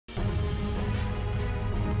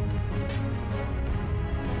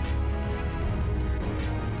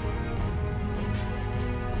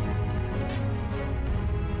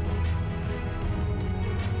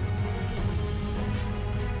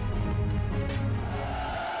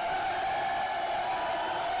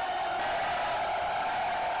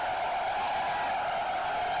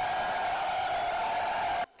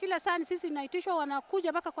saa sisi naitishwa,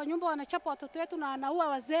 wanakuja mpaka kwa nyumba, wanachapa watoto wetu na wanaua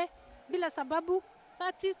wazee bila sababu.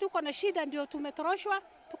 Sasa tuko na shida, ndio tumetoroshwa,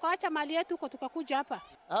 tukaacha mali yetu huko tukakuja hapa.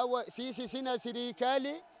 Sisi sina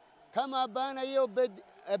serikali, kama bana hiyo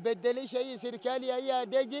badilisha hii serikali ya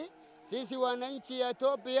dege, sisi wananchi ya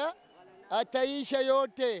Ethiopia ataisha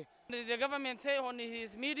yote. The government say on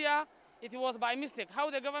his media it was by mistake.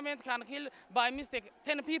 How the government can kill by mistake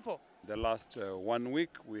 10 people? The last 1 week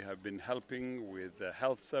we have been helping with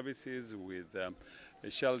health services, with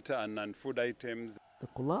shelter and food items. The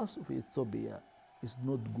collapse of Ethiopia is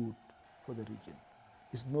not good for the region.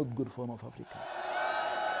 It's not good for North Africa.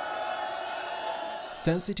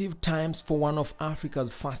 Sensitive times for one of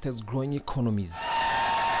Africa's fastest growing economies.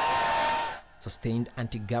 Sustained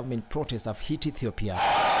anti-government protests have hit Ethiopia.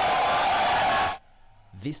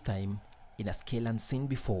 This time in a scale unseen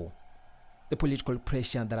before. The political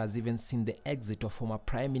pressure that has even seen the exit of former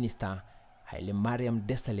Prime Minister Haile Mariam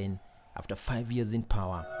Desalegn after 5 years in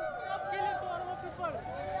power. Stop killing Oromo people!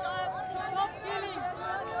 Stop killing!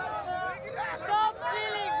 Stop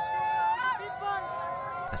killing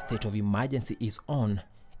people! A state of emergency is on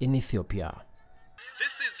in Ethiopia.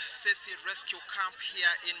 This is Sesi Rescue Camp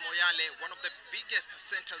here in Moyale, one of the biggest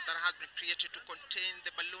centers that has been created to contain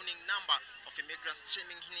the ballooning number of immigrants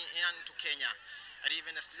streaming into Kenya. And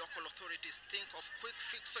even as local authorities think of quick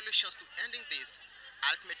fix solutions to ending this,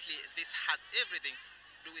 ultimately this has everything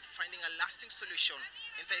to do with finding a lasting solution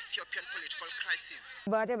in the Ethiopian political crisis.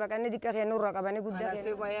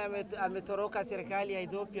 Anasema yeye ametoroka serikali ya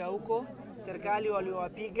Ethiopia huko, serikali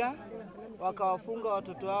waliowapiga, wakawafunga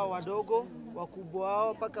watoto wao wadogo, wakubwa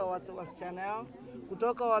wao mpaka wasichana wao,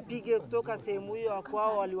 kutoka sehemu hiyo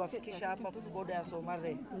kwao waliwafikisha hapa boda ya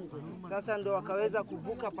Somare. Sasa ndio wakaweza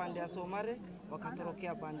kuvuka pande ya Somare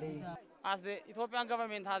wakatorokea pande hii. As the Ethiopian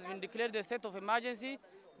government has been declared the state of emergency,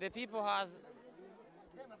 the people has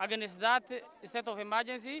against that state of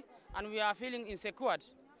emergency, and we are feeling insecure.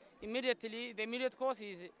 Immediately, the immediate cause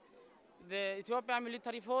is the Ethiopian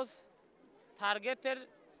military force targeted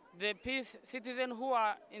the peace citizens who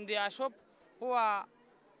are in their shop, who are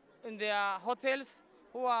in their hotels,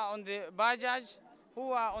 who are on the bajaj,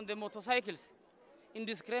 who are on the motorcycles.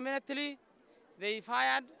 Indiscriminately, they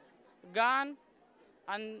fired gun,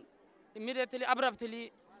 and immediately,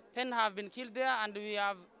 abruptly, 10 have been killed there, and we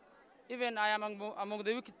have, even I am among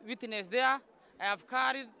the witnesses there, I have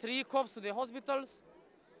carried 3 corpses to the hospitals,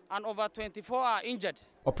 and over 24 are injured.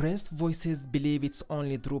 Oppressed voices believe it's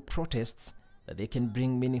only through protests that they can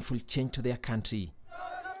bring meaningful change to their country.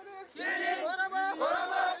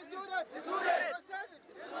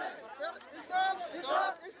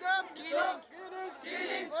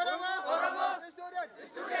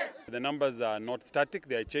 The numbers are not static,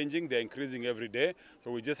 they are changing, they are increasing every day.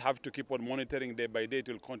 So we just have to keep on monitoring day by day. It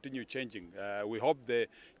will continue changing. We hope they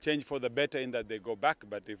change for the better in that they go back,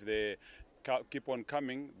 but if they keep on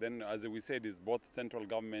coming, then as we said, it's both central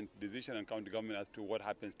government decision and county government as to what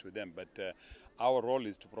happens to them. But our role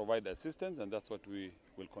is to provide assistance, and that's what we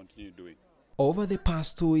will continue doing. Over the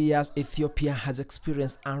past 2 years, Ethiopia has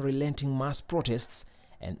experienced unrelenting mass protests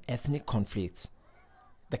and ethnic conflicts.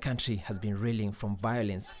 The country has been reeling from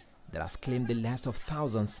violence that has claimed the lives of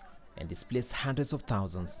thousands and displaced hundreds of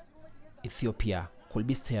thousands. Ethiopia could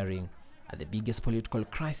be staring at the biggest political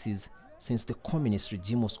crisis since the communist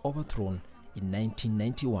regime was overthrown in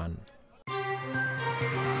 1991.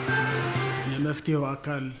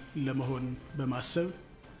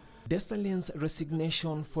 Desalegn's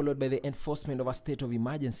resignation, followed by the enforcement of a state of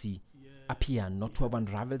emergency, appear not to have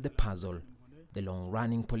unraveled the puzzle, the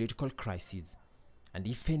long-running political crisis. And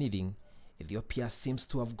if anything, Ethiopia seems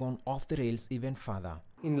to have gone off the rails even further.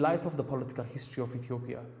 In light of the political history of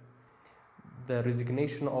Ethiopia, the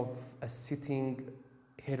resignation of a sitting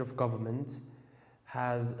head of government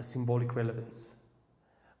has a symbolic relevance,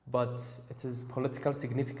 but its political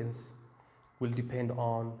significance will depend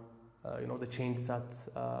on the change that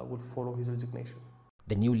will follow his resignation.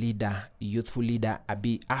 The new leader, youthful leader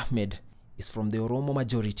Abiy Ahmed, is from the Oromo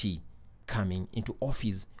majority, coming into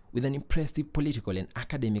office with an impressive political and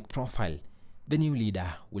academic profile. The new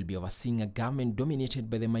leader will be overseeing a government dominated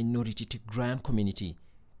by the minority Tigrayan community,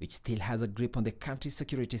 which still has a grip on the country's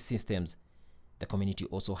security systems. The community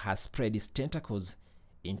also has spread its tentacles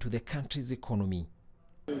into the country's economy.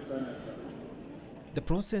 The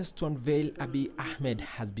process to unveil Abiy Ahmed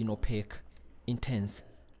has been opaque, intense,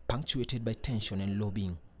 punctuated by tension and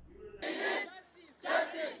lobbying.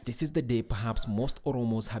 This is the day perhaps most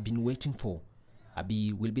Oromos have been waiting for.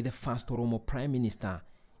 Abiy will be the first Oromo Prime Minister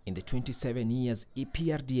in the 27 years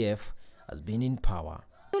EPRDF has been in power.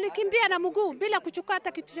 Tulikimbia na mguu bila kuchukua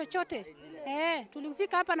hata kitu chochote.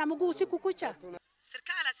 Tulifika hapa na mguu usiku kucha.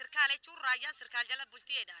 Serikali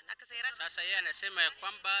Sasa yeye anasema ya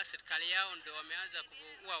kwamba serikali yao ndio wameanza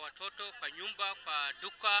kuua watoto kwa nyumba, kwa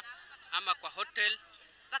duka ama kwa hotel.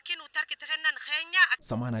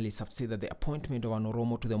 Some analysts have said that the appointment of an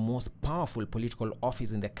Oromo to the most powerful political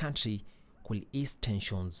office in the country could ease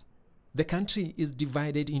tensions. The country is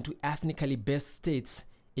divided into ethnically based states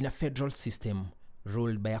in a federal system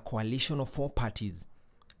ruled by a coalition of 4 parties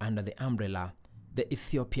under the umbrella the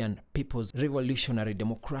Ethiopian People's Revolutionary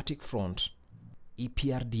Democratic Front,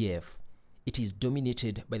 EPRDF. It is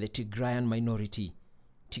dominated by the Tigrayan minority.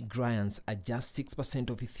 Tigrayans are just 6%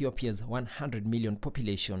 of Ethiopia's 100 million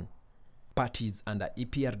population. Parties under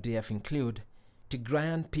EPRDF include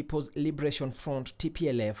Tigrayan People's Liberation Front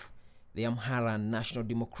TPLF, the Amhara National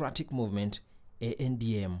Democratic Movement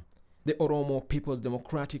ANDM, the Oromo People's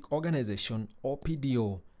Democratic Organization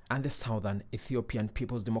OPDO, and the Southern Ethiopian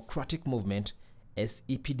People's Democratic Movement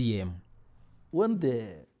SEPDM. When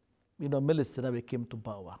the Meles Zenawi came to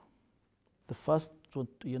power, the first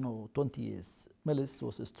 20 years, Meles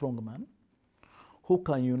was a strong man who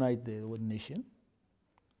can unite the one nation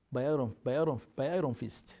by iron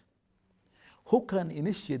fist, who can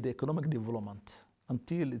initiate the economic development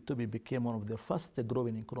until Ethiopia became one of the fastest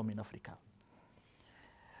growing economies in Africa.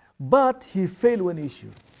 But he failed one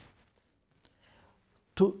issue,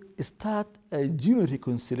 to start a genuine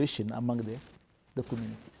reconciliation among the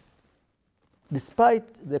communities.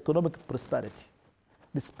 Despite the economic prosperity,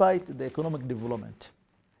 despite the economic development,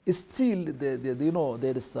 still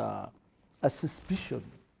there is a suspicion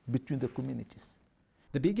between the communities.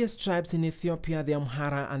 The biggest tribes in Ethiopia, the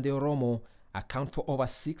Amhara and the Oromo, account for over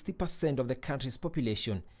 60% of the country's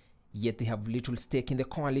population, yet they have little stake in the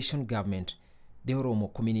coalition government. The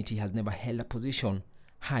Oromo community has never held a position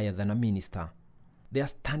higher than a minister. They are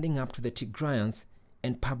standing up to the Tigrayans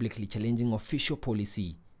and publicly challenging official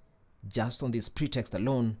policy. Just on this pretext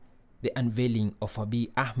alone, the unveiling of Abiy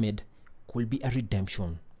Ahmed could be a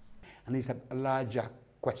redemption. And it's a larger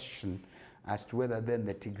question as to whether then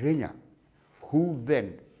the Tigrayans, who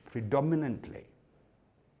then predominantly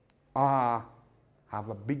have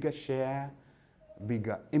a bigger share,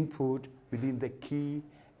 bigger input within the key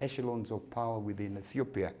echelons of power within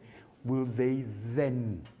Ethiopia, will they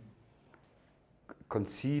then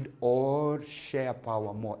concede or share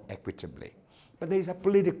power more equitably? But there is a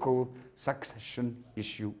political succession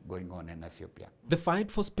issue going on in Ethiopia. The fight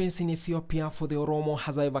for space in Ethiopia for the Oromo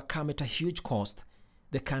has however come at a huge cost.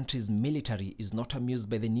 The country's military is not amused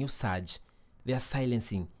by the new surge. They are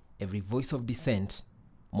silencing every voice of dissent.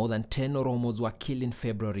 More than 10 Oromos were killed in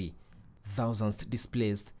February, thousands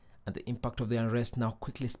displaced, and the impact of the unrest now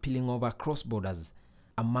quickly spilling over across borders.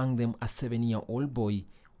 Among them, a 7-year-old boy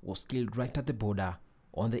was killed right at the border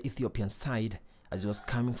on the Ethiopian side as he was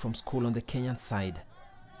coming from school on the Kenyan side.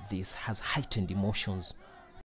 This has heightened emotions.